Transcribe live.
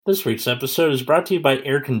This week's episode is brought to you by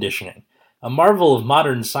air conditioning, a marvel of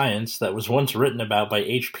modern science that was once written about by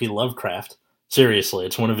H.P. Lovecraft. Seriously,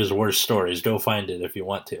 it's one of his worst stories. Go find it if you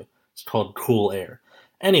want to. It's called Cool Air.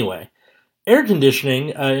 Anyway, air conditioning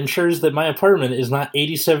ensures that my apartment is not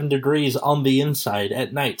 87 degrees on the inside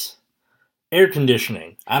at night. Air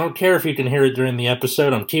conditioning. I don't care if you can hear it during the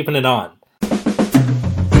episode, I'm keeping it on.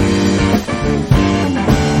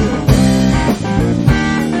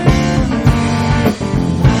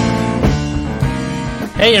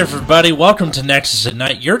 Hey everybody, welcome to Nexus at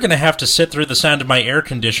Night. You're going to have to sit through the sound of my air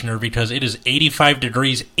conditioner because it is 85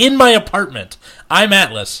 degrees in my apartment. I'm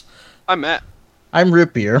Atlas. I'm Matt. I'm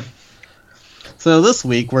Root Beer. So this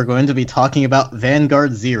week we're going to be talking about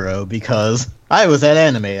Vanguard Zero because I was at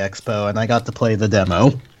Anime Expo and I got to play the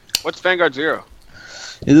demo. What's Vanguard Zero?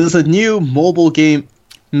 It is a new mobile game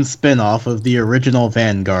spin-off of the original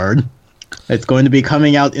Vanguard. It's going to be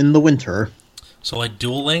coming out in the winter. So like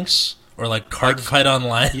Duel Links? Or like Card Fight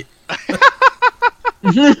Online?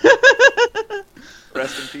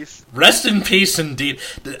 Rest in peace. Rest in peace, indeed.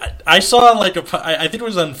 I saw like I think it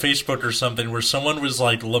was on Facebook or something where someone was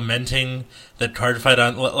like lamenting that Card Fight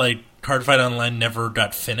Online never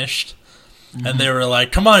got finished, and they were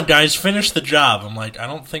like, "Come on, guys, finish the job." I'm like, I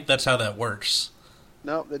don't think that's how that works.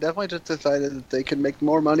 No, they definitely just decided that they could make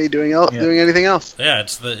more money doing anything else. Yeah,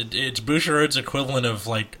 it's Bushiroad's equivalent of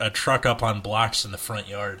like a truck up on blocks in the front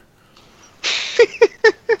yard.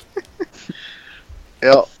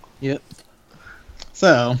 Yep.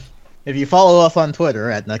 So, if you follow us on Twitter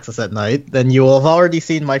at Nexus at Night, then you will have already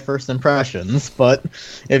seen my first impressions, but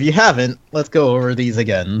if you haven't, let's go over these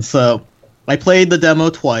again. So, I played the demo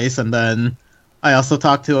twice, and then I also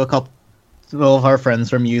talked to a couple of our friends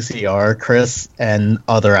from UCR, Chris and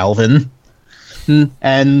other Alvin,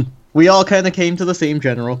 and we all kind of came to the same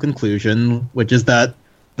general conclusion, which is that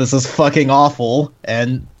this is fucking awful,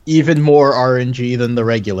 and even more RNG than the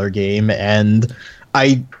regular game, and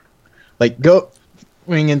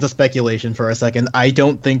going into speculation for a second, I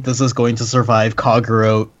don't think this is going to survive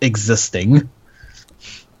Kaguro existing.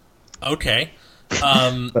 Okay.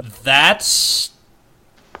 That's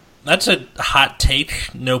a hot take,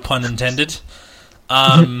 no pun intended.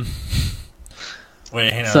 Wait,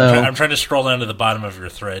 hang on. I'm trying to scroll down to the bottom of your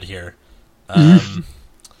thread here.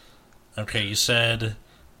 Okay, you said...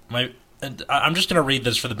 I'm just going to read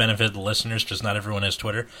this for the benefit of the listeners, because not everyone has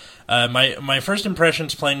Twitter. My first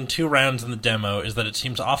impressions playing 2 rounds in the demo is that it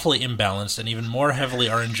seems awfully imbalanced and even more heavily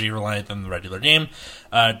RNG reliant than the regular game.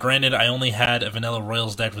 Granted, I only had a vanilla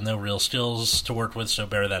Royals deck with no real skills to work with, so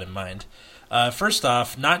bear that in mind. First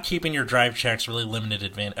off, not keeping your drive checks really limited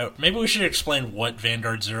advantage. Oh, maybe we should explain what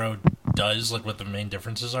Vanguard Zero does, like what the main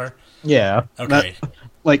differences are. Yeah. Okay.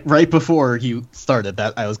 Right before you started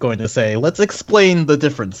that, I was going to say, let's explain the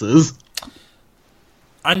differences.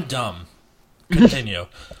 I'm dumb. Continue.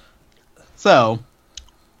 So,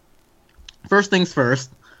 first things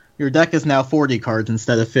first, your deck is now 40 cards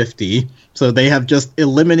instead of 50, so they have just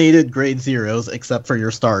eliminated grade zeros except for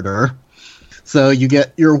your starter. So you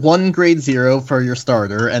get your 1 grade 0 for your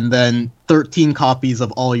starter, and then 13 copies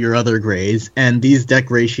of all your other grades, and these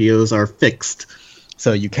deck ratios are fixed,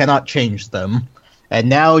 so you cannot change them. And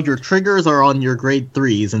now your triggers are on your grade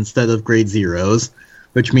 3s instead of grade 0s,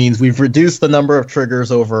 which means we've reduced the number of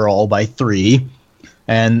triggers overall by 3,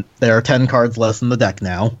 and there are 10 cards less in the deck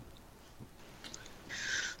now.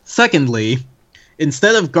 Secondly,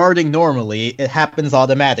 instead of guarding normally, it happens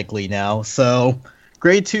automatically now, so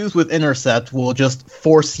grade 2s with Intercept will just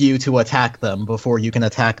force you to attack them before you can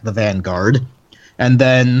attack the Vanguard. And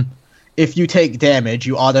then, if you take damage,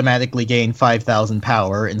 you automatically gain 5,000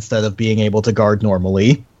 power instead of being able to guard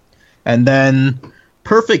normally. And then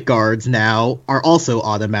Perfect Guards now are also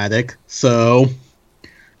automatic, so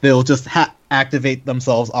they'll just activate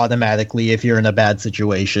themselves automatically if you're in a bad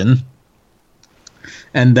situation.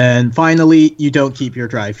 And then, finally, you don't keep your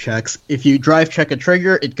drive checks. If you drive check a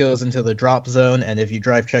trigger, it goes into the drop zone, and if you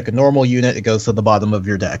drive check a normal unit, it goes to the bottom of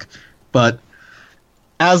your deck. But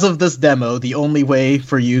as of this demo, the only way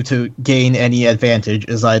for you to gain any advantage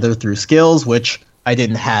is either through skills, which I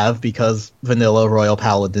didn't have because vanilla Royal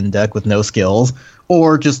Paladin deck with no skills,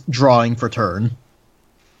 or just drawing for turn.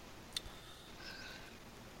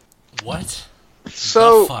 What?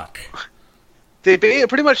 So, the fuck? They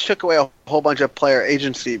pretty much took away a whole bunch of player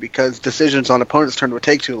agency because decisions on opponent's turn would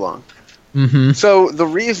take too long. Mm-hmm. So the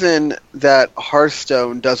reason that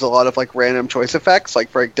Hearthstone does a lot of like random choice effects,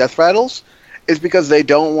 like break death rattles, is because they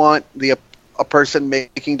don't want a person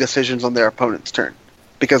making decisions on their opponent's turn,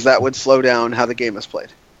 because that would slow down how the game is played.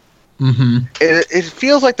 Mm-hmm. It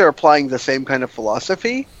feels like they're applying the same kind of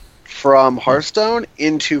philosophy from Hearthstone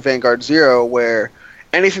into Vanguard Zero, where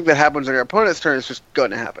anything that happens on your opponent's turn is just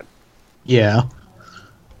going to happen. Yeah.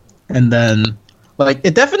 And then, like,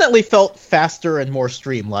 it definitely felt faster and more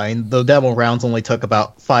streamlined. The demo rounds only took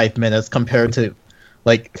about 5 minutes compared to,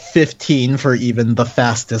 like, 15 for even the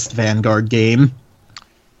fastest Vanguard game.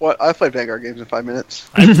 What? I've played Vanguard games in 5 minutes.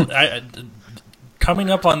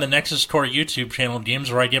 Coming up on the Nexus Core YouTube channel,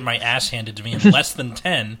 games where I get my ass handed to me in less than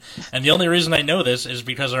 10, and the only reason I know this is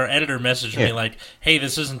because our editor messaged me like, hey,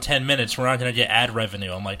 this isn't 10 minutes, we're not going to get ad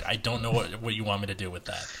revenue. I'm like, I don't know what you want me to do with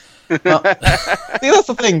that. See, that's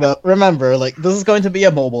the thing, though. Remember, like, this is going to be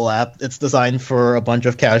a mobile app. It's designed for a bunch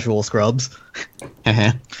of casual scrubs.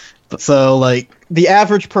 So, like, the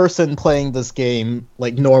average person playing this game,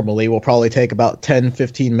 like, normally will probably take about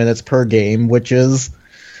 10-15 minutes per game, which is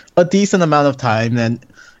a decent amount of time. And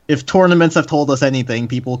if tournaments have told us anything,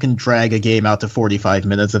 people can drag a game out to 45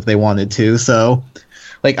 minutes if they wanted to. So,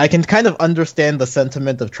 like, I can kind of understand the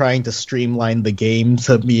sentiment of trying to streamline the game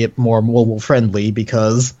to be more mobile-friendly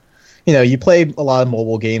because, you know, you play a lot of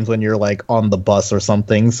mobile games when you're, like, on the bus or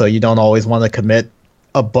something, so you don't always want to commit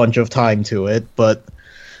a bunch of time to it. But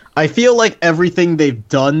I feel like everything they've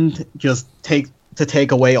done just to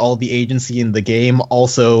take away all the agency in the game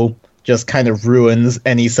also just kind of ruins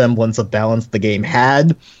any semblance of balance the game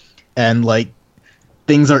had. And, like,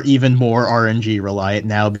 things are even more RNG reliant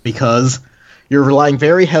now because you're relying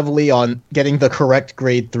very heavily on getting the correct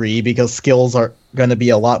grade 3 because skills are going to be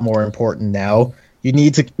a lot more important now. You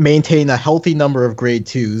need to maintain a healthy number of grade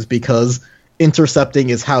 2s because intercepting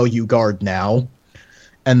is how you guard now.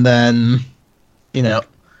 And then, you know,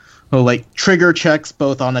 like, trigger checks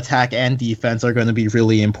both on attack and defense are going to be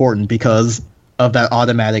really important because of that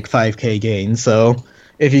automatic 5k gain. So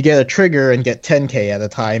if you get a trigger and get 10k at a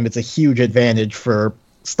time, it's a huge advantage for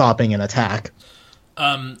stopping an attack.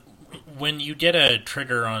 When you get a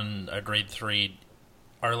trigger on a grade 3,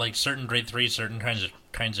 are, like, certain grade 3 certain kinds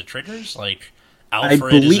of triggers? Like,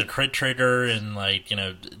 Alfred is a crit trigger and, like, you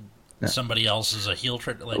know, somebody else is a heal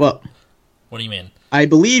trigger? Like, well, what do you mean? I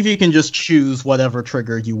believe you can just choose whatever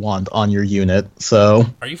trigger you want on your unit, so...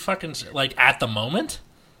 Are you fucking... like, at the moment?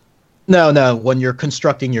 No, when you're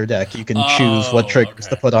constructing your deck, you can choose what triggers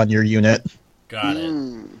to put on your unit. Got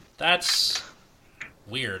it. That's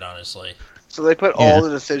weird, honestly. So they put all the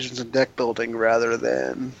decisions in deck building rather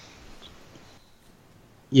than...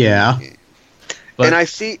 Yeah. But... And I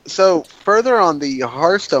see... So, further on the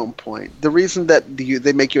Hearthstone point, the reason that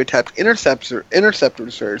they make you attack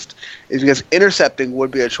interceptors first is because intercepting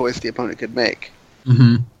would be a choice the opponent could make.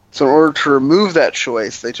 Mm-hmm. So in order to remove that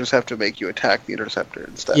choice, they just have to make you attack the interceptor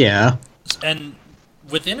instead. Yeah. And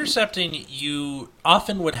with intercepting, you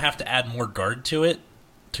often would have to add more guard to it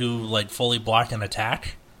to, like, fully block an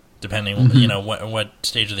attack, depending, you know, what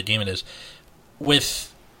stage of the game it is.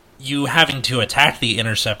 With you having to attack the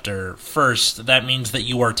interceptor first, that means that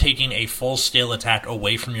you are taking a full-scale attack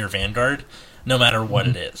away from your Vanguard, no matter what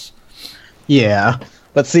it is. Yeah.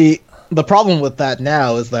 But see, the problem with that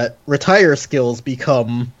now is that retire skills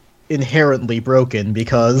become inherently broken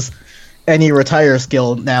because any retire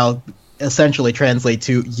skill now essentially translates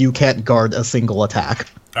to you can't guard a single attack.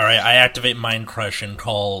 Alright, I activate Mind Crush and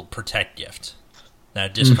call Protect Gift. Now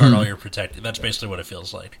discard all your Protect... That's basically what it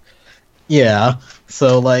feels like. Yeah,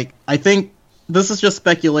 so, like, I think this is just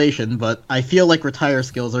speculation, but I feel like retire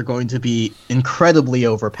skills are going to be incredibly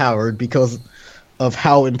overpowered because of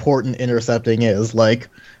how important intercepting is. Like,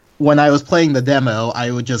 when I was playing the demo, I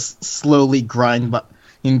would just slowly grind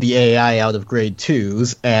in the AI out of grade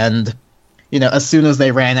 2s, and, you know, as soon as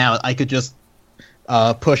they ran out, I could just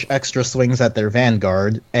push extra swings at their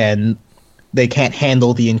Vanguard, and they can't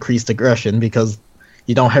handle the increased aggression because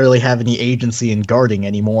you don't really have any agency in guarding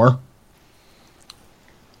anymore.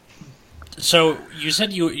 So, you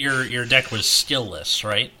said your deck was skill-less,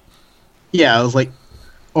 right? Yeah, it was like...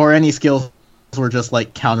 Or any skills were just,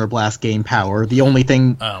 like, counterblast game power. The only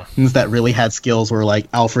things that really had skills were, like,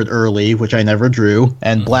 Alfred Early, which I never drew,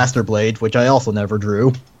 and Blaster Blade, which I also never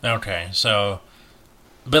drew. Okay, so...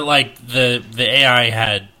 But, like, the AI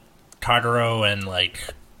had Kagero and, like...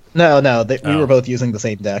 No, we were both using the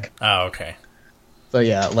same deck. Oh, okay. So,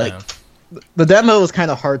 yeah, like... The demo was kind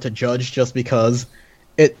of hard to judge just because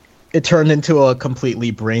it turned into a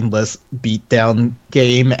completely brainless beatdown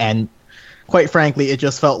game, and quite frankly, it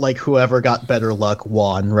just felt like whoever got better luck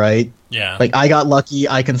won, right? Yeah. Like, I got lucky,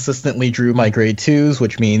 I consistently drew my grade 2s,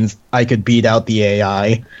 which means I could beat out the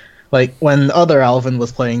AI. Like, when other Alvin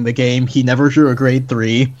was playing the game, he never drew a grade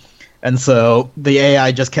 3, and so the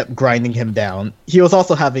AI just kept grinding him down. He was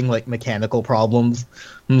also having, like, mechanical problems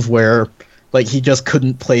where, like, he just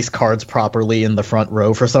couldn't place cards properly in the front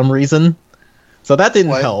row for some reason. So that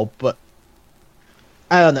didn't help, but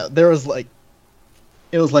I don't know. There was, like,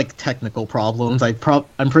 it was like technical problems.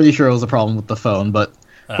 I'm pretty sure it was a problem with the phone, but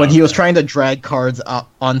when he was trying to drag cards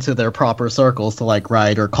onto their proper circles to like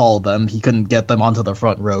ride or call them, he couldn't get them onto the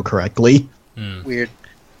front row correctly. Weird.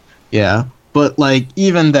 Yeah. But, like,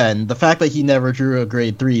 even then, the fact that he never drew a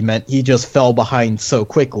grade 3 meant he just fell behind so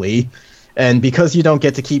quickly. And because you don't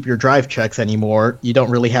get to keep your drive checks anymore, you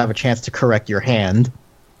don't really have a chance to correct your hand.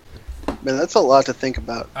 Man, that's a lot to think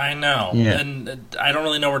about. I know, Yeah. and I don't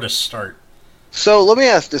really know where to start. So, let me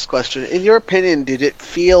ask this question. In your opinion, did it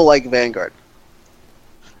feel like Vanguard?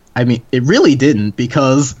 I mean, it really didn't,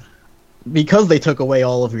 because they took away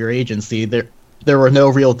all of your agency, there were no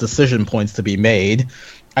real decision points to be made.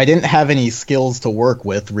 I didn't have any skills to work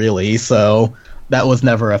with, really, so that was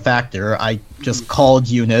never a factor. I just called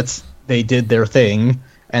units, they did their thing,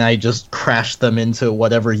 and I just crashed them into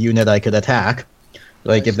whatever unit I could attack.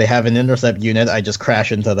 Like, if they have an intercept unit, I just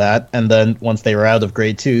crash into that, and then once they were out of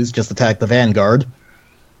grade 2s, just attack the Vanguard.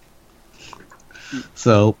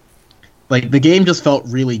 So, like, the game just felt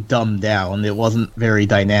really dumbed down. It wasn't very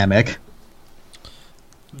dynamic.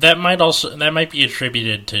 That might be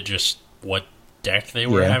attributed to just what deck they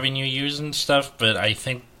were having you use and stuff, but I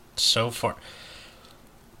think so far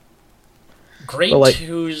grade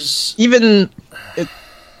 2s even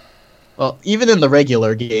in the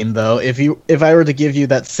regular game though, if I were to give you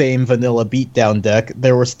that same vanilla beatdown deck,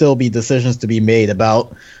 there will still be decisions to be made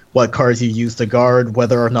about what cards you use to guard,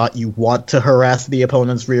 whether or not you want to harass the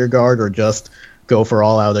opponent's rear guard or just go for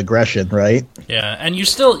all out aggression, right? Yeah, and you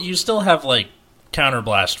still have like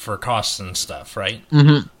counterblast for costs and stuff, right?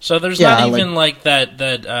 Mm-hmm. So there's not even like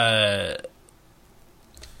that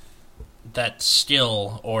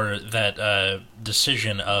skill or that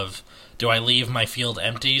decision of, do I leave my field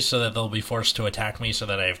empty so that they'll be forced to attack me so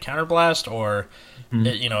that I have counterblast, or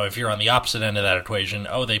if you're on the opposite end of that equation,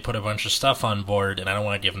 they put a bunch of stuff on board and I don't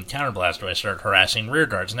want to give them counterblast, do I start harassing rear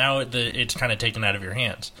guards? Now it's kind of taken out of your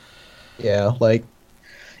hands. Yeah, like,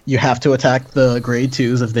 you have to attack the grade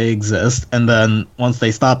 2s if they exist, and then once they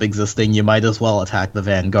stop existing, you might as well attack the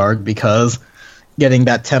Vanguard, because getting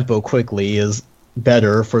that tempo quickly is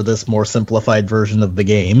better for this more simplified version of the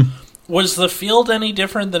game. Was the field any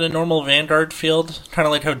different than a normal Vanguard field? Kind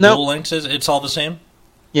of like how Duel Links is? It's all the same?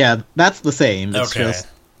 Yeah, that's the same. It's just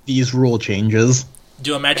these rule changes.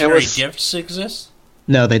 Do imaginary gifts exist?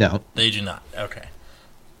 No, they don't. They do not. Okay.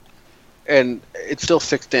 And it's still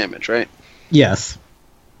 6 damage, right? Yes.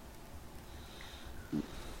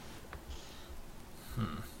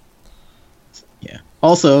 Yeah.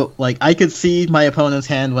 Also, like, I could see my opponent's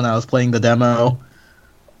hand when I was playing the demo.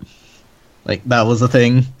 Like, that was a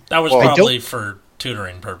thing. That was probably for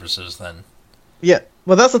tutoring purposes, then. Yeah,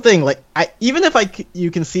 well, that's the thing. Like, even if you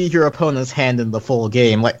can see your opponent's hand in the full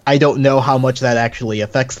game, like, I don't know how much that actually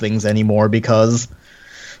affects things anymore, because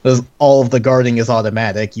all of the guarding is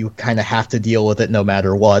automatic. You kind of have to deal with it no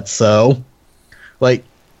matter what. So, like,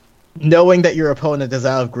 knowing that your opponent is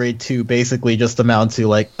out of grade 2 basically just amounts to,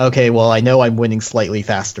 like, okay, well, I know I'm winning slightly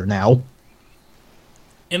faster now.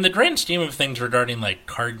 In the grand scheme of things regarding, like,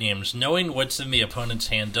 card games, knowing what's in the opponent's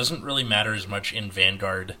hand doesn't really matter as much in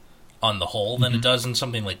Vanguard on the whole than it does in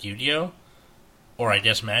something like Yu-Gi-Oh! Or, I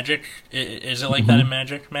guess, Magic. Is it like that in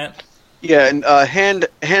Magic, Matt? Yeah, and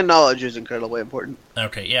hand knowledge is incredibly important.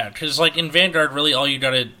 Okay, yeah, because, like, in Vanguard, really all you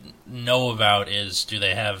gotta know about is, do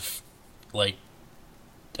they have, like,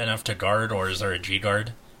 enough to guard, or is there a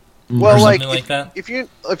G-guard? Well, or something like that? If you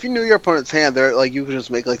knew your opponent's hand, there, like, you could just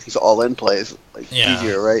make, like, these all-in plays, like,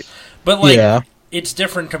 easier, right? But, like, it's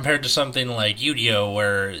different compared to something like Yu-Gi-Oh!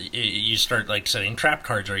 Where you start, like, setting trap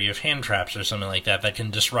cards, or you have hand traps or something like that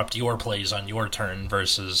can disrupt your plays on your turn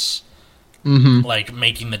versus, like,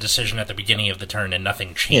 making the decision at the beginning of the turn and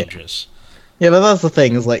nothing changes. Yeah, but that's the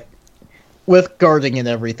thing, is, like, with guarding and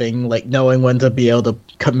everything, like, knowing when to be able to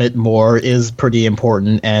commit more is pretty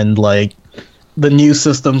important, and, like, the new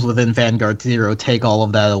systems within Vanguard Zero take all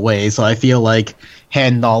of that away, so I feel like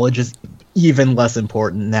hand knowledge is even less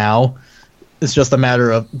important now. It's just a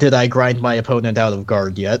matter of, did I grind my opponent out of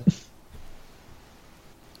guard yet?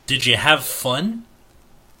 Did you have fun?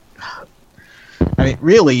 I mean,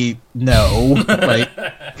 really, no.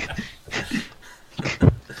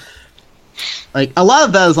 Like, a lot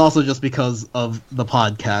of that is also just because of the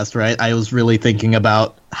podcast, right? I was really thinking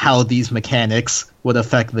about how these mechanics would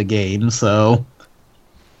affect the game, so...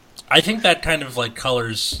 I think that kind of, like,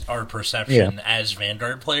 colors our perception as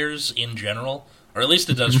Vanguard players in general, or at least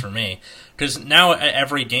it does for me. Because now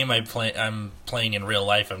every game I'm playing in real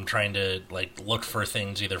life, I'm trying to, like, look for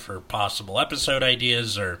things, either for possible episode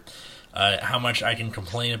ideas or how much I can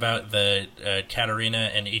complain about the Katarina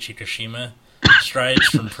and Ichikashima strides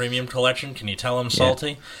from Premium Collection. Can you tell I'm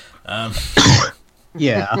salty?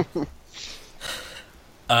 Yeah.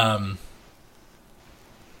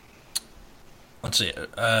 Let's see.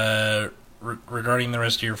 Regarding the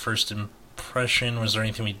rest of your first impression, was there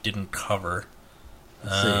anything we didn't cover?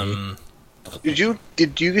 See. Did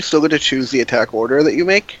you still get to choose the attack order that you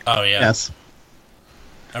make? Oh yeah. Yes.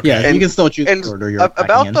 Okay. Yeah, And- you can still choose And the order you're about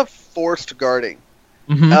attacking the forced guarding.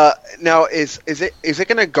 in. Mhm. Now, is it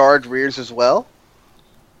going to guard rears as well?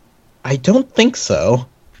 I don't think so.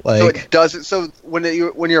 So Like, it doesn't. So when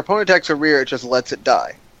your opponent attacks a rear, it just lets it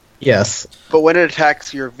die. yes. But when it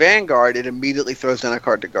attacks your vanguard, it immediately throws down a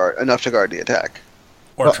card to guard enough to guard the attack.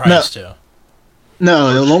 Or Well, tries to.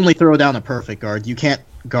 No, it'll only throw down a perfect guard. You can't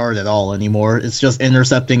guard at all anymore. It's just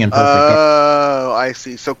intercepting and perfect guard. Oh, I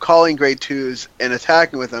see. So calling grade 2s and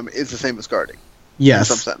attacking with them is the same as guarding in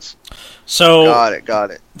some Yes. sense. So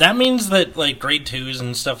Got it. that means that like grade 2s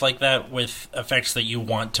and stuff like that with effects that you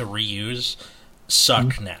want to reuse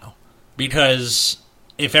suck now. Because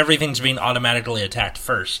if everything's being automatically attacked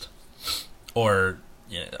first, or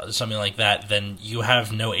something like that, then you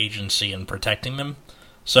have no agency in protecting them.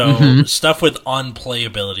 So stuff with on-play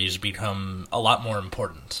abilities become a lot more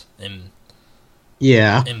important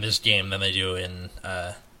Yeah. in this game than they do in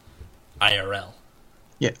IRL.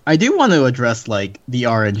 Yeah, I do want to address like the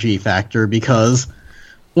RNG factor because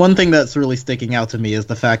one thing that's really sticking out to me is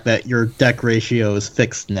the fact that your deck ratio is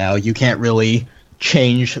fixed now. You can't really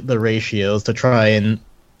change the ratios to try and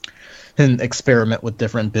experiment with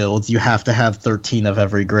different builds. You have to have 13 of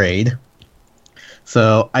every grade.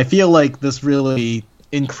 So I feel like this really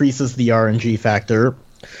increases the RNG factor,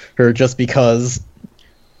 or just because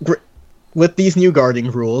with these new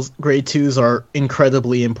guarding rules, grade 2s are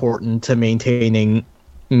incredibly important to maintaining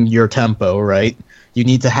your tempo, right? You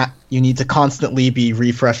need to constantly be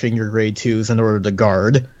refreshing your grade 2s in order to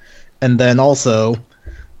guard. And then also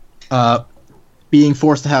being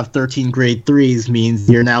forced to have 13 grade 3s means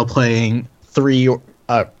you're now playing 3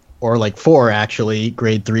 or like 4 actually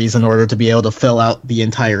grade 3s in order to be able to fill out the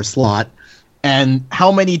entire slot. And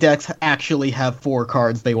how many decks actually have 4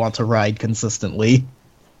 cards they want to ride consistently?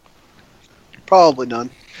 Probably none.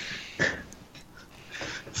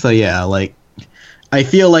 So yeah, like I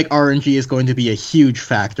feel like RNG is going to be a huge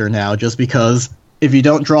factor now, just because if you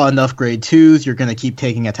don't draw enough grade 2s, you're going to keep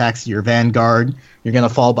taking attacks to your Vanguard, you're going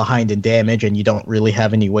to fall behind in damage, and you don't really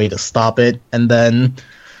have any way to stop it. And then,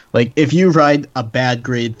 like, if you ride a bad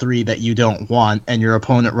grade 3 that you don't want, and your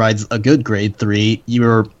opponent rides a good grade 3,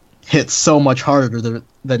 you're hit so much harder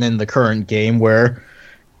than in the current game, where,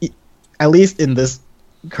 at least in this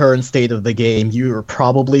current state of the game, you're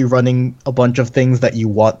probably running a bunch of things that you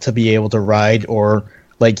want to be able to ride, or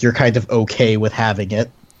like you're kind of okay with having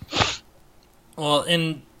it. Well,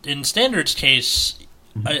 in Standard's case,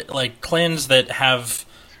 like clans that have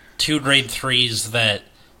 2 grade 3s that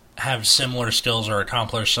have similar skills or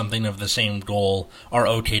accomplish something of the same goal are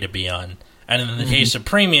okay to be on. And in the case of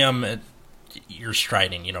Premium, you're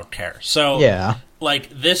striding, you don't care. So Yeah. like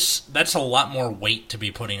that's a lot more weight to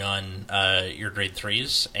be putting on your grade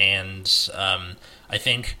 3s, and I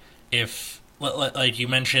think if like you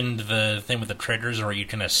mentioned the thing with the triggers where you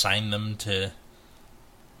can assign them to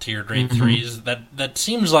your grade 3s, that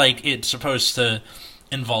seems like it's supposed to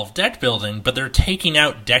involve deck building, but they're taking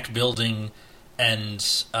out deck building and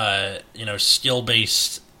skill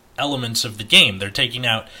based elements of the game. They're taking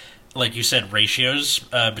out, like you said, ratios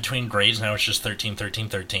between grades. Now it's just 13, 13,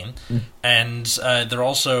 13. And they're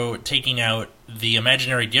also taking out the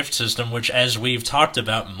imaginary gift system, which, as we've talked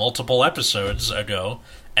about multiple episodes ago,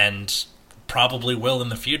 and probably will in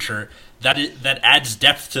the future, that adds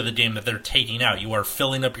depth to the game that they're taking out. You are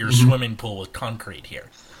filling up your swimming pool with concrete here.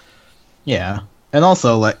 Yeah. And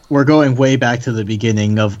also, like, we're going way back to the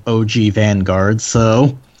beginning of OG Vanguard,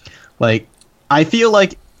 so, like, I feel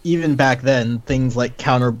like even back then, things like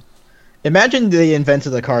Imagine they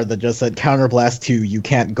invented a card that just said Counterblast 2, you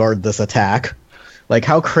can't guard this attack. Like,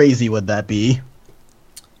 how crazy would that be?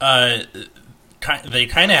 They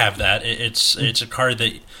kind of have that. It's a card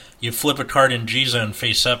that you flip a card in G zone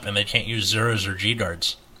face up, and they can't use zeros or G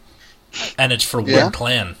guards, and it's for Wood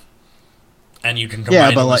Clan, and you can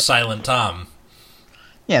combine it with Silent Tom.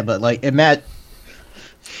 Yeah, but like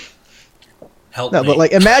Help No, me. but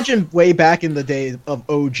like imagine way back in the days of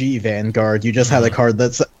OG Vanguard, you just had a card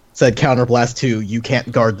that said Counterblast 2, you can't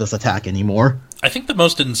guard this attack anymore. I think the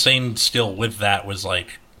most insane skill with that was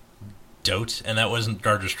like Dote, and that wasn't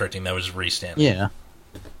guard restricting, that was restand. Yeah.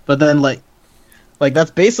 But then like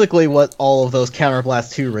that's basically what all of those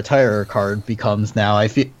Counterblast 2 retire card becomes now. I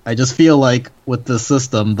just feel like with this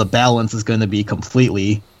system, the balance is going to be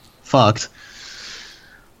completely fucked.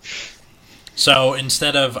 So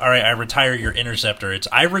instead of, alright, I retire your Interceptor, it's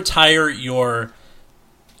I retire your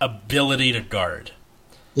ability to guard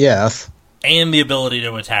Yes. and the ability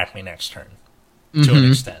to attack me next turn to an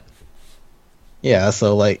extent. Yeah,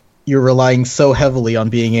 so like you're relying so heavily on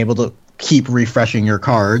being able to keep refreshing your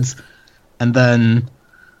cards, and then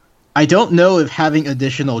I don't know if having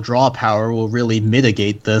additional draw power will really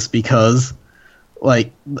mitigate this because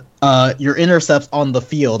like your intercepts on the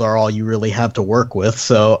field are all you really have to work with,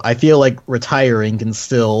 so I feel like retiring can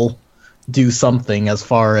still do something as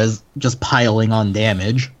far as just piling on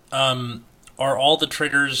damage. Are all the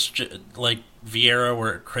triggers like Viera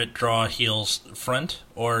where crit draw heals front,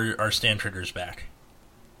 or are stand triggers back?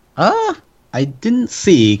 I didn't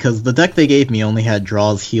see, because the deck they gave me only had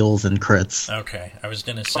draws, heals, and crits. Okay, I was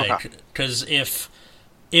gonna say, because if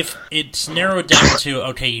it's narrowed down to,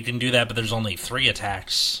 okay, you can do that, but there's only 3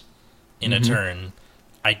 attacks in a turn,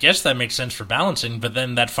 I guess that makes sense for balancing, but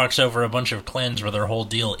then that fucks over a bunch of clans where their whole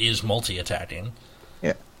deal is multi-attacking.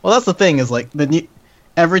 Yeah. Well, that's the thing, is like,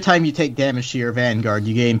 every time you take damage to your Vanguard,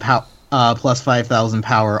 you gain plus 5,000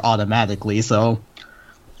 power automatically, so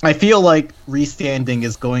I feel like restanding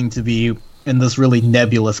is going to be in this really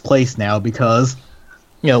nebulous place now, because,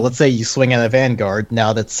 let's say you swing at a Vanguard,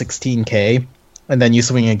 now that's 16k, and then you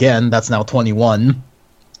swing again, that's now 21.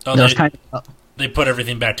 Oh, they put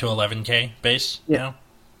everything back to 11k base now?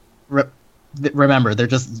 Remember, they're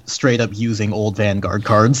just straight up using old Vanguard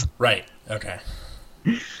cards. Right, okay.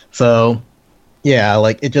 So, yeah,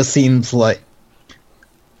 like, it just seems like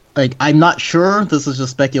I'm not sure, this is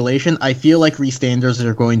just speculation, I feel like restanders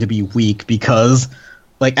are going to be weak because,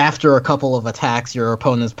 like, after a couple of attacks, your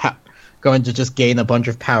opponent's going to just gain a bunch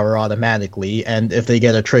of power automatically, and if they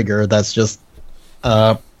get a trigger, that's just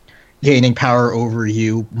gaining power over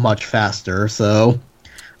you much faster, so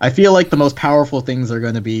I feel like the most powerful things are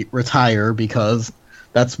going to be retire, because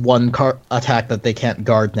that's one attack that they can't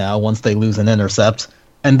guard now once they lose an intercept,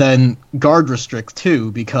 and then guard restrict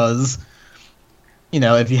too, because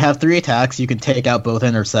if you have 3 attacks, you can take out both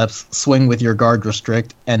intercepts, swing with your guard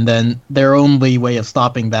restrict, and then their only way of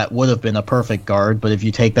stopping that would have been a perfect guard, but if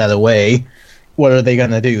you take that away, what are they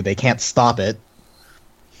going to do? They can't stop it.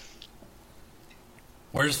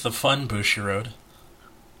 Where's the fun, Bushiroad?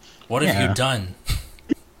 What have you done?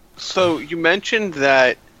 So, you mentioned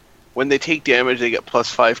that when they take damage, they get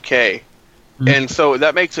plus 5k, and so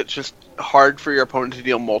that makes it just hard for your opponent to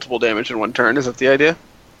deal multiple damage in one turn, is that the idea?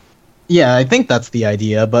 Yeah, I think that's the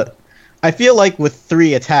idea, but I feel like with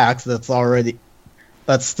 3 attacks,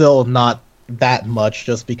 that's still not that much,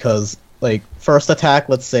 just because, like, first attack,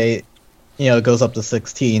 let's say, it goes up to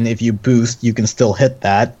 16, if you boost, you can still hit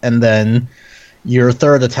that, and then your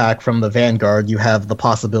third attack from the Vanguard, you have the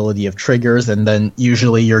possibility of triggers, and then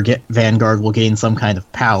usually your Vanguard will gain some kind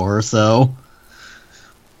of power, so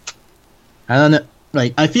I don't know,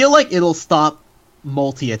 like, I feel like it'll stop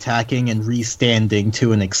multi-attacking and restanding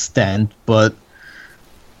to an extent, but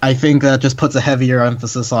I think that just puts a heavier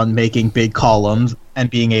emphasis on making big columns and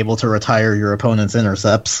being able to retire your opponent's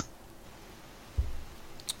intercepts.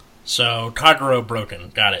 So, Kagero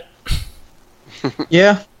broken. Got it.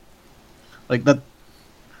 Yeah. Like, that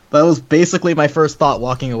was basically my first thought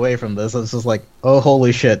walking away from this. I was just like, oh,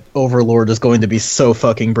 holy shit, Overlord is going to be so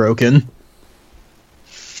fucking broken.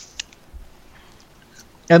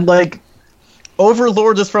 And, like,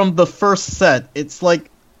 Overlord is from the first set. It's like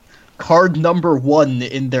card number 1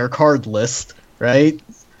 in their card list, right?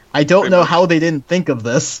 I don't know how they didn't think of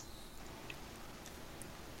this.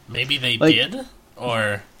 Maybe they did?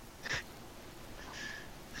 Or...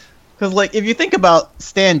 Because, like, if you think about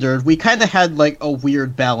Standard, we kind of had, like, a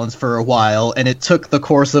weird balance for a while, and it took the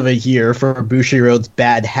course of a year for Bushiroad's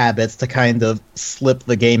bad habits to kind of slip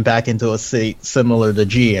the game back into a state similar to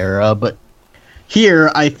G-Era, but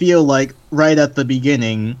here, I feel like, right at the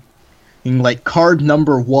beginning, like, card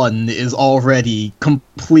number 1 is already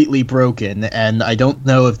completely broken, and I don't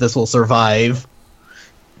know if this will survive.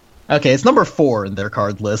 Okay, it's number 4 in their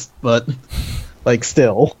card list, but, like,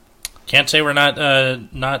 still. Can't say we're not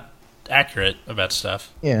accurate about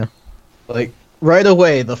stuff. Yeah. Like, right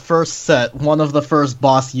away, the first set, one of the first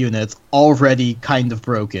boss units, already kind of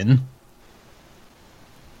broken.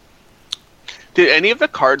 Did any of the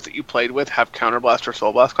cards that you played with have Counterblast or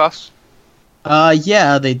Soul Blast costs?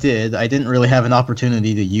 Yeah, they did. I didn't really have an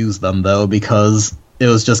opportunity to use them, though, because it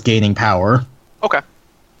was just gaining power. Okay.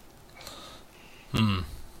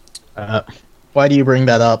 Why do you bring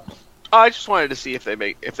that up? I just wanted to see if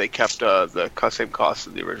they kept the same costs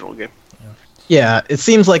in the original game. Yeah, it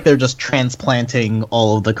seems like they're just transplanting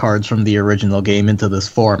all of the cards from the original game into this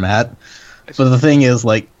format. But the thing is,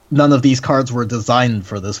 like, none of these cards were designed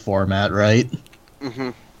for this format, right?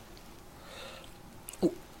 Mm-hmm.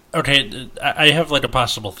 Okay, I have like a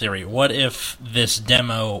possible theory. What if this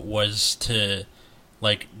demo was to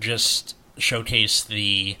like just showcase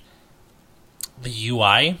the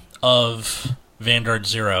UI of Vanguard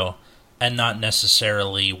Zero and not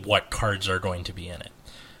necessarily what cards are going to be in it?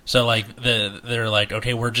 So like they're like,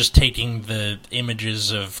 okay, we're just taking the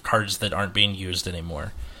images of cards that aren't being used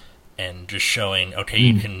anymore and just showing, okay,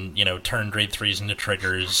 you can, turn grade 3s into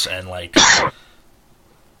triggers and like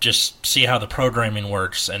just see how the programming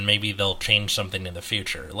works, and maybe they'll change something in the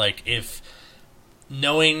future. Like, if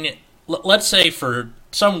knowing... Let's say for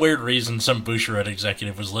some weird reason some Bushiroad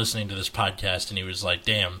executive was listening to this podcast and he was like,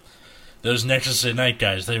 damn, those Nexus at Night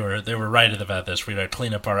guys, they were right about this. We gotta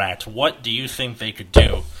clean up our act. What do you think they could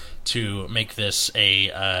do to make this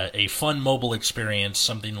a fun mobile experience,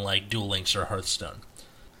 something like Duel Links or Hearthstone?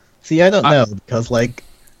 See, I don't know, because, like,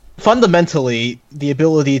 fundamentally, the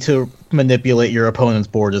ability to manipulate your opponent's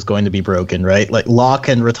board is going to be broken, right? Like, lock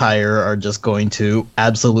and retire are just going to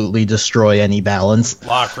absolutely destroy any balance.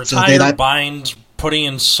 Lock, retire, bind, putting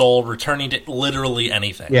in soul, returning to literally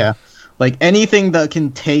anything. Yeah. Like, anything that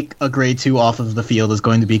can take a grade 2 off of the field is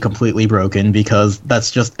going to be completely broken, because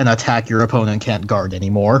that's just an attack your opponent can't guard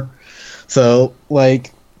anymore. So,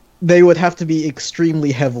 like, they would have to be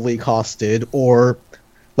extremely heavily costed, or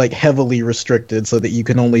like heavily restricted so that you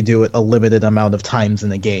can only do it a limited amount of times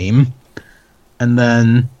in a game. And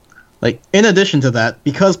then, like, in addition to that,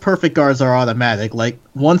 because perfect guards are automatic, like,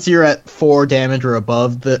 once you're at 4 damage or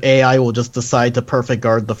above, the AI will just decide to perfect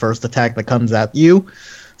guard the first attack that comes at you.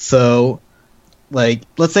 So, like,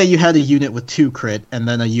 let's say you had a unit with 2 crit, and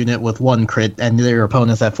then a unit with 1 crit, and your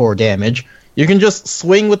opponent's at 4 damage. You can just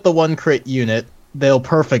swing with the 1 crit unit, they'll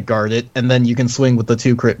perfect guard it, and then you can swing with the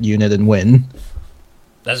 2 crit unit and win.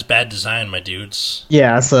 That's bad design, my dudes.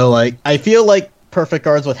 Yeah, so, like, I feel like perfect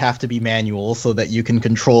guards would have to be manual so that you can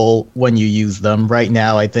control when you use them. Right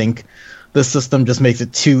now, I think the system just makes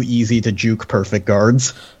it too easy to juke perfect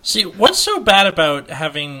guards. See, what's so bad about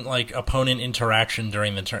having, like, opponent interaction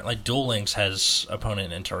during the turn? Like, Duel Links has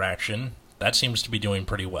opponent interaction. That seems to be doing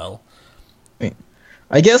pretty well.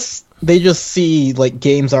 I guess they just see, like,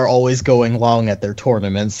 games are always going long at their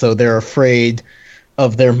tournaments, so they're afraid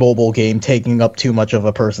of their mobile game taking up too much of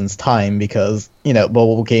a person's time, because,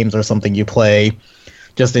 mobile games are something you play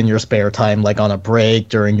just in your spare time, like on a break,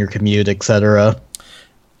 during your commute, etc.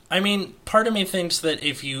 I mean, part of me thinks that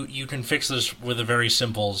if you can fix this with a very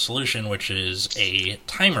simple solution, which is a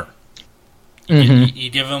timer. You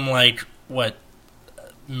give them, like, what,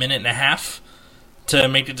 minute and a half to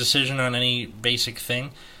make a decision on any basic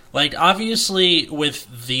thing. Like, obviously,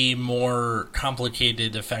 with the more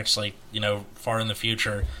complicated effects, like, far in the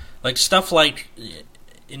future, like, stuff like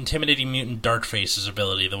Intimidating Mutant Darkface's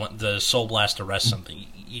ability, the Soul Blast Arrest something,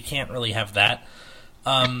 you can't really have that.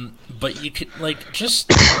 But you could, like,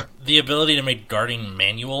 just the ability to make guarding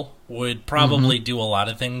manual would probably do a lot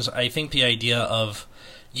of things. I think the idea of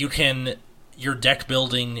your deck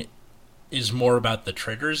building is more about the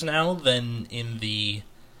triggers now than in the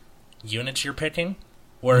units you're picking.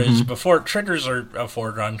 Whereas before, triggers are a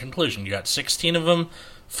foregone conclusion. You got 16 of them,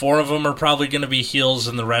 4 of them are probably going to be heals,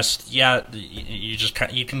 and the rest, you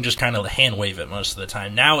can just kind of hand wave it most of the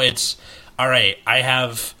time. Now it's, all right, I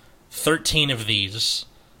have 13 of these,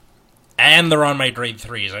 and they're on my grade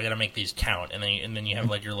 3s. I got to make these count, and then you have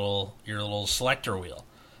like your little selector wheel.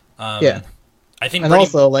 Yeah. I think, and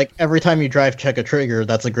also, like, every time you drive check a trigger,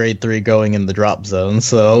 that's a grade 3 going in the drop zone.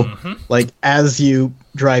 So, like, as you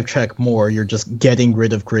drive check more, you're just getting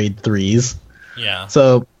rid of grade 3s. Yeah.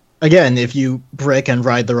 So, again, if you brick and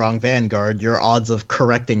ride the wrong Vanguard, your odds of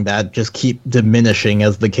correcting that just keep diminishing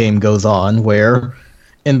as the game goes on, where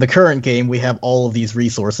in the current game, we have all of these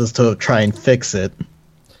resources to try and fix it.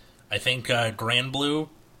 I think Grand Blue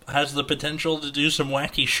has the potential to do some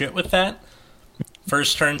wacky shit with that.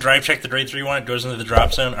 First turn, drive check the grade 3 one, it goes into the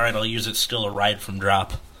drop zone. Alright, I'll use it still a ride from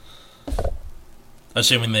drop.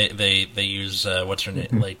 Assuming they use, what's her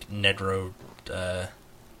name, like, Nedro, not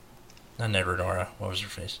Nedronora, what was her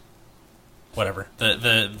face? Whatever.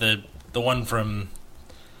 The one from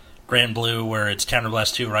Grand Blue where it's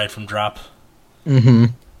Counterblast 2, ride from drop.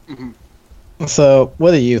 So,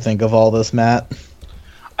 what do you think of all this, Matt?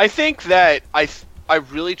 I think that I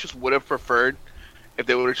really just would have preferred if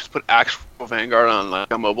they would have just put actual Vanguard on,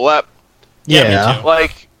 like, a mobile app. Yeah, me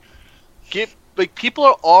too. People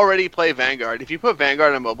are already play Vanguard. If you put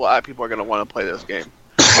Vanguard on a mobile app, people are going to want to play this game.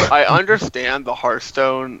 I understand the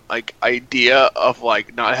Hearthstone, like, idea of,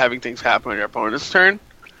 like, not having things happen on your opponent's turn,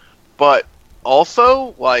 but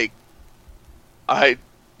also, like,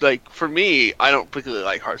 for me, I don't particularly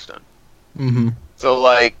like Hearthstone. So,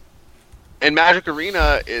 like, and Magic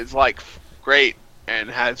Arena is, like, great, and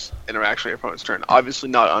has interaction with your opponent's turn. Obviously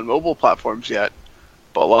not on mobile platforms yet,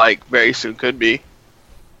 but like very soon could be.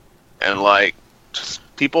 And like, just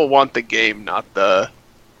people want the game, not a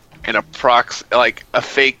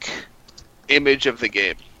fake image of the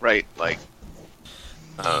game, right? Like,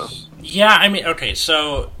 yeah, I mean, okay,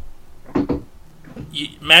 so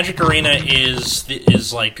Magic Arena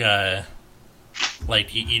is like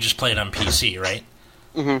you just play it on PC, right?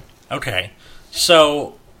 Mm-hmm. Okay,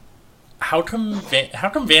 so how come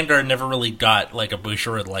Vanguard never really got like a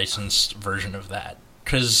Bushiroad licensed version of that?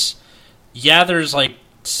 Because there's like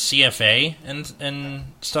CFA and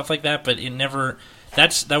stuff like that, but it never.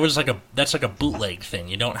 That's like a bootleg thing.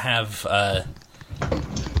 You don't have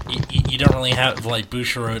you don't really have like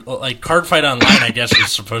Bushiroad, like Cardfight Online. I guess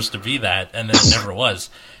was supposed to be that, and then it never was.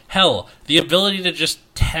 Hell, the ability to just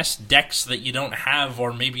test decks that you don't have,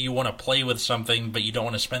 or maybe you want to play with something but you don't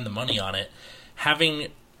want to spend the money on it. Having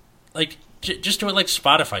like just do it like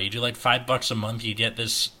Spotify. You do like $5 a month. You get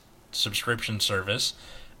this subscription service,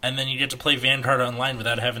 and then you get to play Vanguard Online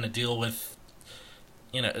without having to deal with,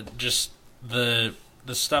 just the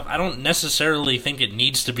stuff. I don't necessarily think it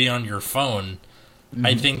needs to be on your phone. Mm-hmm.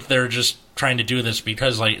 I think they're just trying to do this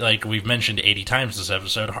because, like we've mentioned 80 times this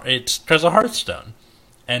episode, it's because of Hearthstone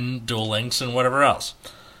and Duel Links and whatever else.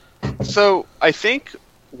 So I think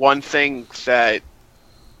one thing that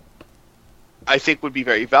I think would be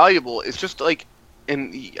very valuable is just like,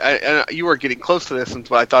 and you were getting close to this, and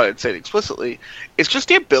what I thought I'd say it explicitly, it's just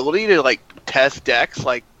the ability to like test decks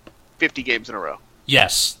like 50 games in a row.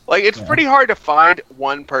 Yes. Like, it's pretty hard to find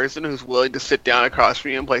one person who's willing to sit down across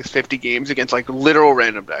from you and play 50 games against, like, literal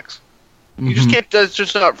random decks. Mm-hmm. You just can't, that's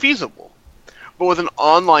just not feasible. But with an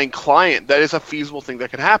online client, that is a feasible thing that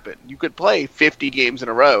could happen. You could play 50 games in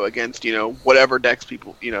a row against, whatever decks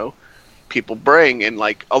people bring, and,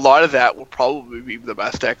 like, a lot of that will probably be the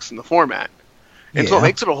best decks in the format. And so it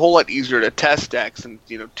makes it a whole lot easier to test decks and,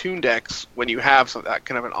 tune decks when you have that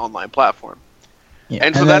kind of an online platform. Yeah.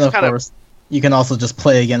 And so that's kind of... You can also just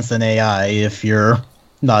play against an AI if you're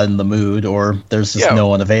not in the mood or there's just no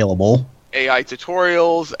one available. AI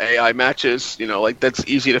tutorials, AI matches, that's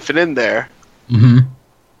easy to fit in there. Mm-hmm.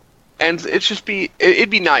 And it'd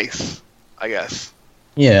be nice, I guess.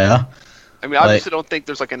 Yeah. I mean, obviously don't think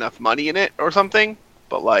there's like enough money in it or something,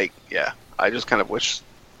 but like, yeah, I just kind of wish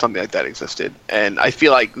something like that existed. And I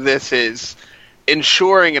feel like this is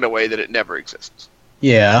ensuring in a way that it never exists.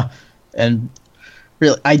 Yeah. And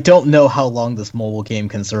really, I don't know how long this mobile game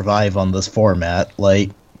can survive on this format. Like,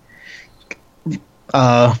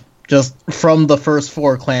 just from the first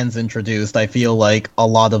 4 clans introduced, I feel like a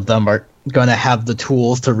lot of them are going to have the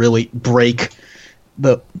tools to really break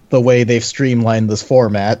the way they've streamlined this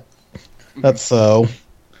format. That's so...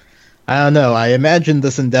 I don't know. I imagine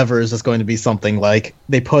this endeavor is just going to be something like,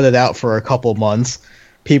 they put it out for a couple months,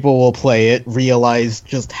 people will play it, realize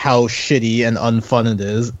just how shitty and unfun it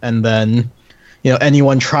is, and then...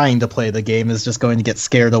 anyone trying to play the game is just going to get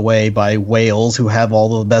scared away by whales who have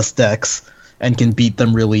all the best decks and can beat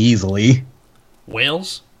them really easily.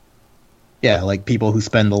 Whales? Yeah, like people who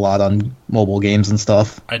spend a lot on mobile games and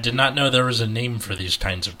stuff. I did not know there was a name for these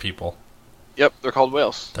kinds of people. Yep, they're called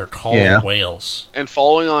whales. They're called whales. And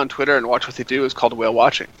following on Twitter and watch what they do is called whale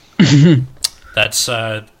watching. That's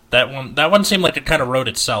that one seemed like it kind of wrote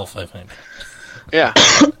itself, I think. Yeah.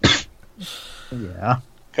 Yeah.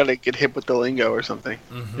 Gotta get hit with the lingo or something.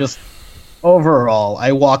 Mm-hmm. Just overall,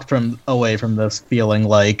 I walked away from this feeling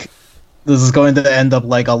like this is going to end up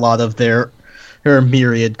like a lot of their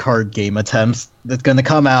myriad card game attempts. It's going to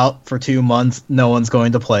come out for 2 months, no one's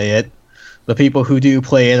going to play it. The people who do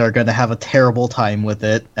play it are going to have a terrible time with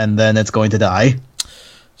it, and then it's going to die.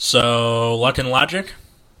 So, Luck and Logic?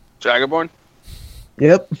 Dragonborn?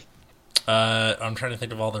 Yep. I'm trying to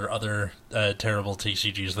think of all their other terrible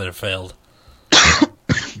TCGs that have failed.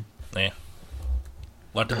 Yeah.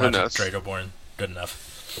 Luck and Logic, Dragonborn, good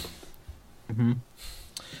enough. Mm-hmm.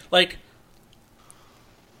 Like,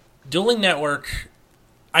 Dueling Network...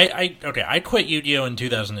 I quit Yu-Gi-Oh! In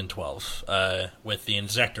 2012 with the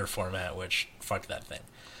Inzektor format, which, fuck that thing.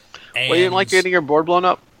 And well, you didn't like getting your board blown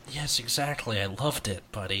up? Yes, exactly. I loved it,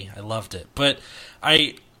 buddy. I loved it. But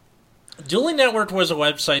Dueling Network was a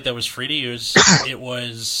website that was free to use. It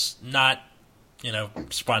was not,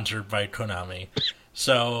 sponsored by Konami.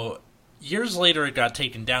 So, years later it got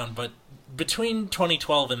taken down, but between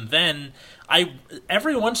 2012 and then,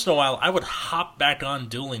 every once in a while I would hop back on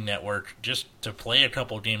Dueling Network just to play a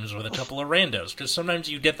couple games with a couple of randos, because sometimes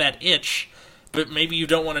you get that itch, but maybe you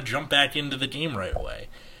don't want to jump back into the game right away.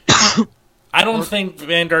 I don't think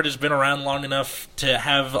Vanguard has been around long enough to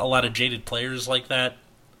have a lot of jaded players like that,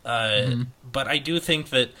 but I do think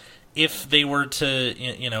that if they were to,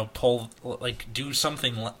 do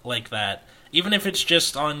something like that, even if it's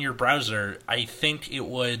just on your browser, I think it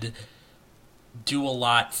would do a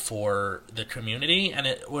lot for the community, and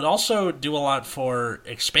it would also do a lot for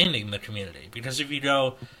expanding the community. Because if you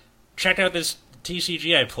go, check out this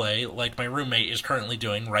TCG I play, like my roommate is currently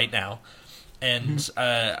doing right now, and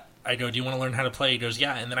I go, do you want to learn how to play? He goes,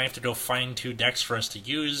 yeah, and then I have to go find 2 decks for us to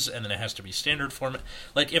use, and then it has to be standard format.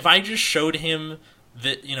 Like, if I just showed him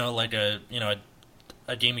that,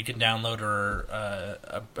 a game you can download or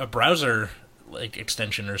a browser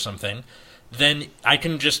extension or something, then I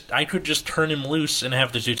could just turn him loose and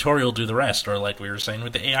have the tutorial do the rest, or like we were saying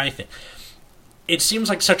with the AI thing. It seems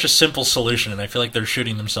like such a simple solution, and I feel like they're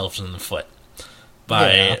shooting themselves in the foot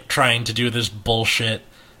by trying to do this bullshit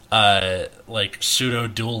pseudo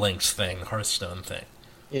Duel Links thing, Hearthstone thing.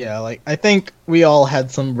 Yeah, I think we all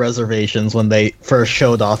had some reservations when they first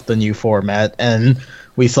showed off the new format, and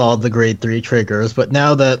we saw the grade 3 triggers, but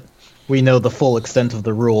now that we know the full extent of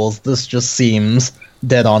the rules, this just seems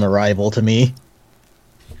dead on arrival to me.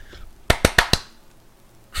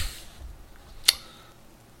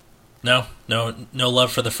 No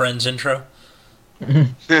love for the Friends intro? No,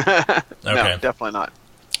 Okay. definitely not.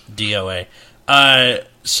 DOA.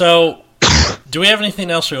 So, do we have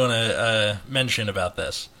anything else we want to mention about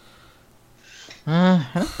this? I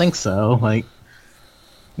don't think so.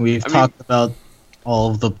 We've talked about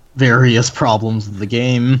all of the various problems of the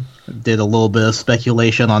game, did a little bit of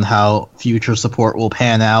speculation on how future support will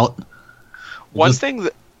pan out. One thing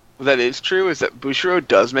that is true is that Bushiroad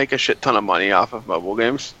does make a shit ton of money off of mobile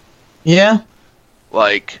games. Yeah?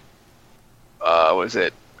 Like, was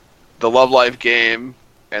it the Love Life game,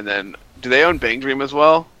 and then do they own Bang Dream as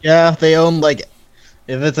well? Yeah, they own, if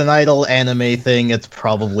it's an idle anime thing, it's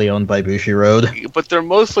probably owned by Bushiroad. But they're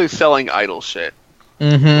mostly selling idle shit,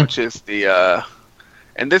 which is the,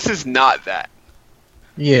 and this is not that.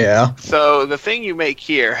 Yeah. So the thing you make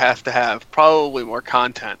here has to have probably more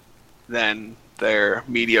content than their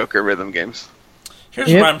mediocre rhythm games.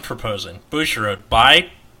 Here's what I'm proposing. Bushiroad, buy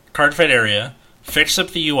Cardfight Area, fix up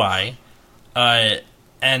the UI,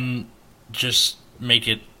 and just make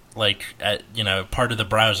it part of the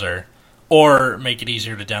browser, or make it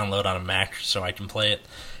easier to download on a Mac so I can play it.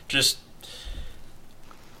 Just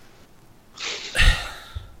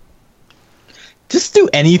do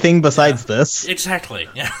anything besides this. Exactly.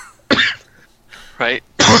 Yeah. Right.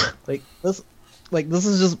 This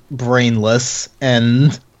is just brainless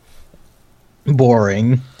and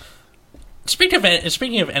boring.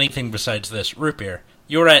 Speaking of anything besides this, Root Beer,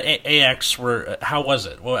 you were at AX. How was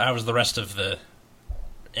it? How was the rest of the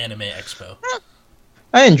Anime Expo?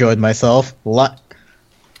 I enjoyed myself.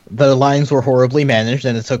 The lines were horribly managed,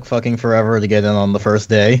 and it took fucking forever to get in on the first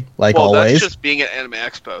day, always. That's just being at Anime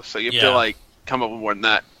Expo, so you have to come up with more than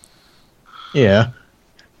that. Yeah.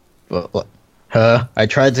 I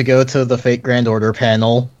tried to go to the Fate Grand Order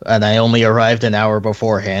panel, and I only arrived an hour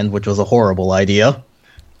beforehand, which was a horrible idea.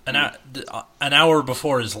 An hour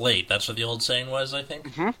before is late. That's what the old saying was, I think.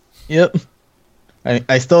 Mm-hmm. Yep.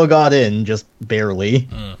 I still got in, just barely.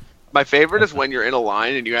 My favorite is when you're in a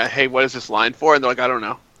line and you ask, hey, what is this line for? And they're like, I don't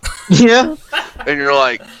know. Yeah. And you're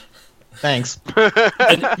like... Thanks.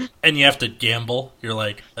 and you have to gamble. You're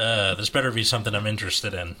like, this better be something I'm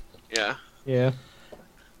interested in. Yeah. Yeah.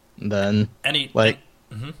 Then, Go ahead.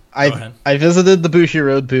 I visited the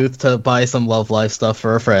Bushiroad booth to buy some Love Life stuff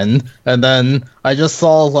for a friend, and then I just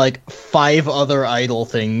saw, 5 other idle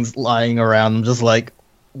things lying around. I'm just like,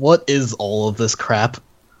 what is all of this crap?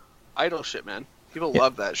 Idle shit, man. People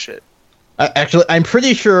love that shit. Actually, I'm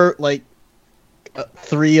pretty sure,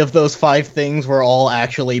 3 of those 5 things were all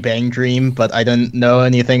actually Bang Dream, but I didn't know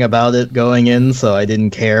anything about it going in, so I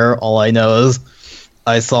didn't care. All I know is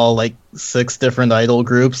I saw, 6 different idol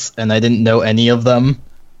groups, and I didn't know any of them,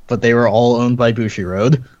 but they were all owned by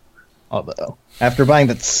Bushiroad. Although, after buying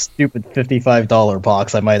that stupid $55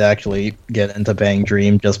 box, I might actually get into Bang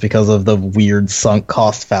Dream just because of the weird sunk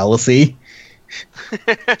cost fallacy.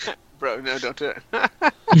 Bro, no, don't do it.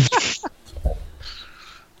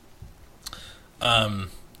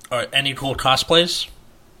 Any cool cosplays?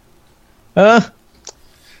 There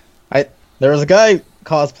was a guy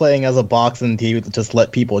cosplaying as a box and he would just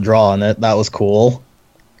let people draw on it. That was cool.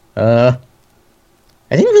 I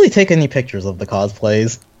didn't really take any pictures of the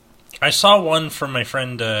cosplays. I saw one from my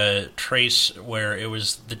friend Trace where it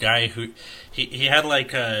was the guy who he had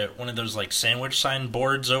one of those sandwich sign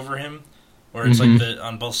boards over him where it's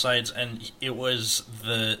on both sides, and it was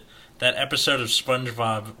that episode of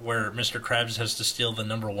SpongeBob where Mr. Krabs has to steal the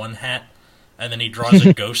 #1 hat, and then he draws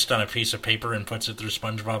a ghost on a piece of paper and puts it through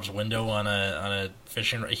SpongeBob's window on a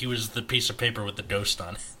fishing. He was the piece of paper with the ghost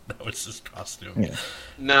on it. That was his costume. Yeah.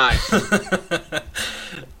 Nice.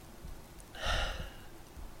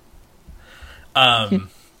 I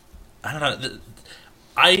don't know.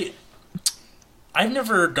 I've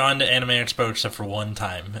never gone to Anime Expo except for one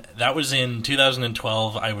time. That was in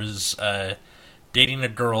 2012. I was dating a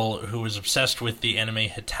girl who was obsessed with the anime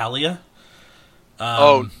Hetalia.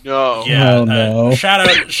 Oh no! Yeah. Oh, no.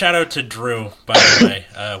 Shout out to Drew, by the way.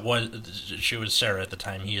 She was Sarah at the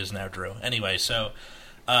time. He is now Drew. Anyway, so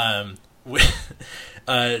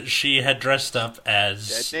she had dressed up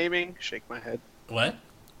as Dead naming? Shake my head. what?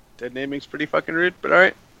 Dead naming's pretty fucking rude, but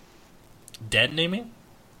alright. Dead naming?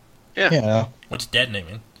 Yeah. What's dead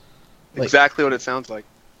naming? Like- Exactly what it sounds like.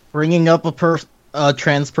 Bringing up a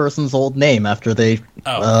trans person's old name after they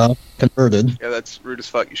converted. Yeah, that's rude as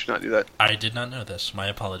fuck. You should not do that. I did not know this. My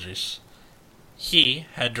apologies. He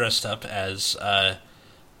had dressed up as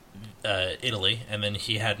Italy, and then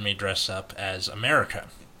he had me dress up as America,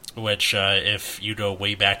 which, if you go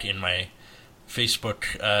way back in my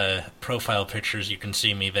Facebook profile pictures, you can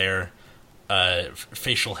see me there,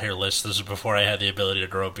 facial hairless. This is before I had the ability to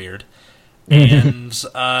grow a beard. And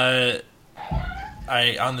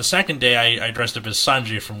on the second day, I dressed up as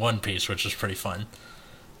Sanji from One Piece, which was pretty fun.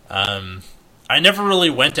 I never really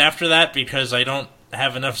went after that because I don't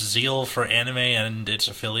have enough zeal for anime and its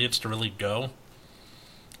affiliates to really go.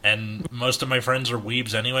 And most of my friends are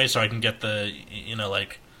weebs anyway, so I can get the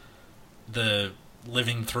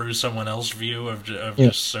living through someone else's view of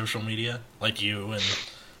just social media, like you and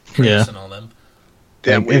Chris and all them.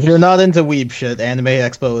 Damn If you're not into weeb shit, Anime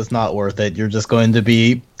Expo is not worth it. You're just going to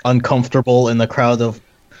be uncomfortable in the crowd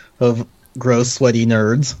of gross, sweaty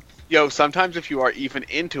nerds. Yo, sometimes if you are even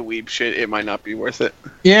into weeb shit, it might not be worth it.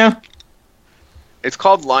 Yeah, It's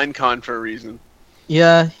called LineCon for a reason.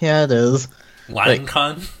 yeah, it is.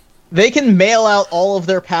 LineCon? They can mail out all of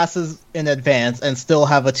their passes in advance and still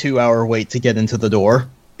have a 2-hour wait to get into the door.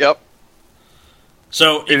 Yep.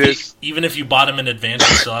 So It is. even if you bought them in advance,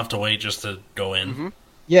 you still have to wait just to go in. Mm-hmm.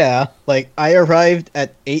 Yeah, like, I arrived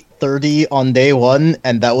at 8:30 on day one,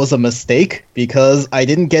 and that was a mistake, because I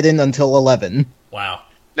didn't get in until 11. Wow.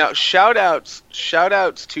 Now, shout outs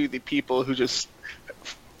to the people who just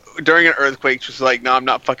during an earthquake just like, no, I'm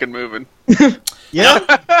not fucking moving. Yeah,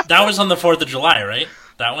 That was on the 4th of July, right?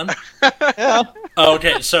 That one? yeah. Oh,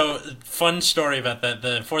 okay, so fun story about that.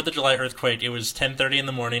 The 4th of July earthquake, it was 10:30 in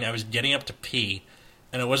the morning. I was getting up to pee,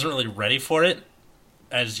 and I wasn't really ready for it,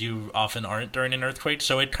 as you often aren't during an earthquake,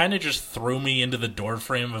 so it kind of just threw me into the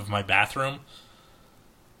doorframe of my bathroom.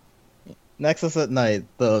 Nexus at Night,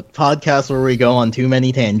 the podcast where we go on too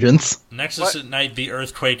many tangents. Nexus What? at Night, the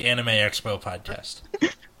Earthquake Anime Expo podcast.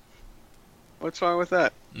 What's wrong with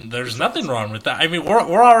that? There's nothing wrong with that. I mean, we're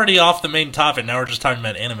already off the main topic. Now we're just talking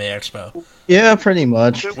about Anime Expo. Yeah, pretty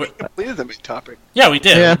much. We completed the main topic. Yeah, we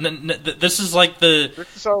did. Yeah. This is like the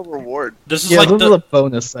This is our reward. this is Yeah, like this is the a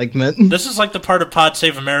bonus segment. this is like the part of Pod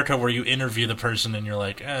Save America where you interview the person and you're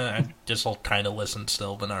like, I guess I'll kind of listen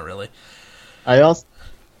still, but not really. I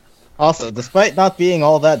also, despite not being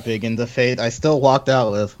all that big into Fate, I still walked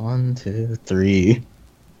out with 1, 2, 3,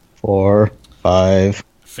 4, 5,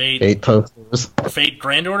 Fate 8 posters. Fate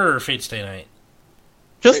Grand Order or Fate Stay Night?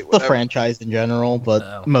 Just Wait, the whatever. franchise in general, but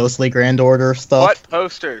Oh. mostly Grand Order stuff. What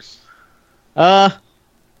posters? We'll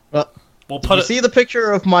Did put you it. see the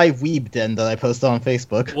picture of my weeb den that I posted on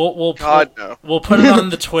Facebook? We'll God no. We'll put it on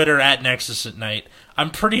the Twitter at Nexus at Night. I'm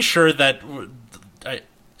pretty sure that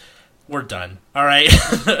we're done. All right.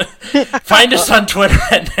 Find us on Twitter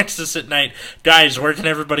at Nexus at Night, guys. Where can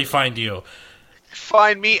everybody find you?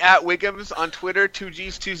 Find me at Wiggums on Twitter,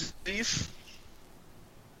 2Gs, 2Zs.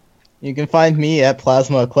 You can find me at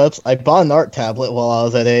Plasma Eclipse. I bought an art tablet while I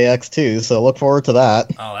was at AX too, so look forward to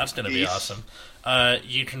that. Oh, that's going to be Yes. awesome.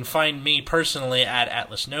 You can find me personally at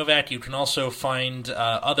Atlas Novak. You can also find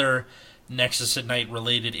other Nexus at Night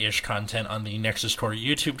related-ish content on the Nexus Core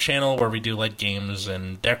YouTube channel, where we do like games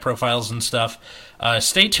and deck profiles and stuff.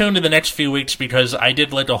 Stay tuned in the next few weeks because I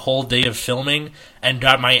did like a whole day of filming and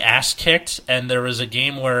got my ass kicked, and there was a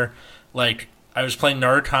game where like I was playing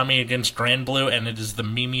Narukami against Grand Blue, and it is the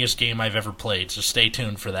memeiest game I've ever played, so stay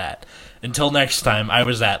tuned for that. Until next time, I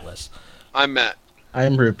was Atlas, I'm Matt.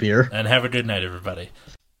 I'm Root Beer. and have a good night, everybody.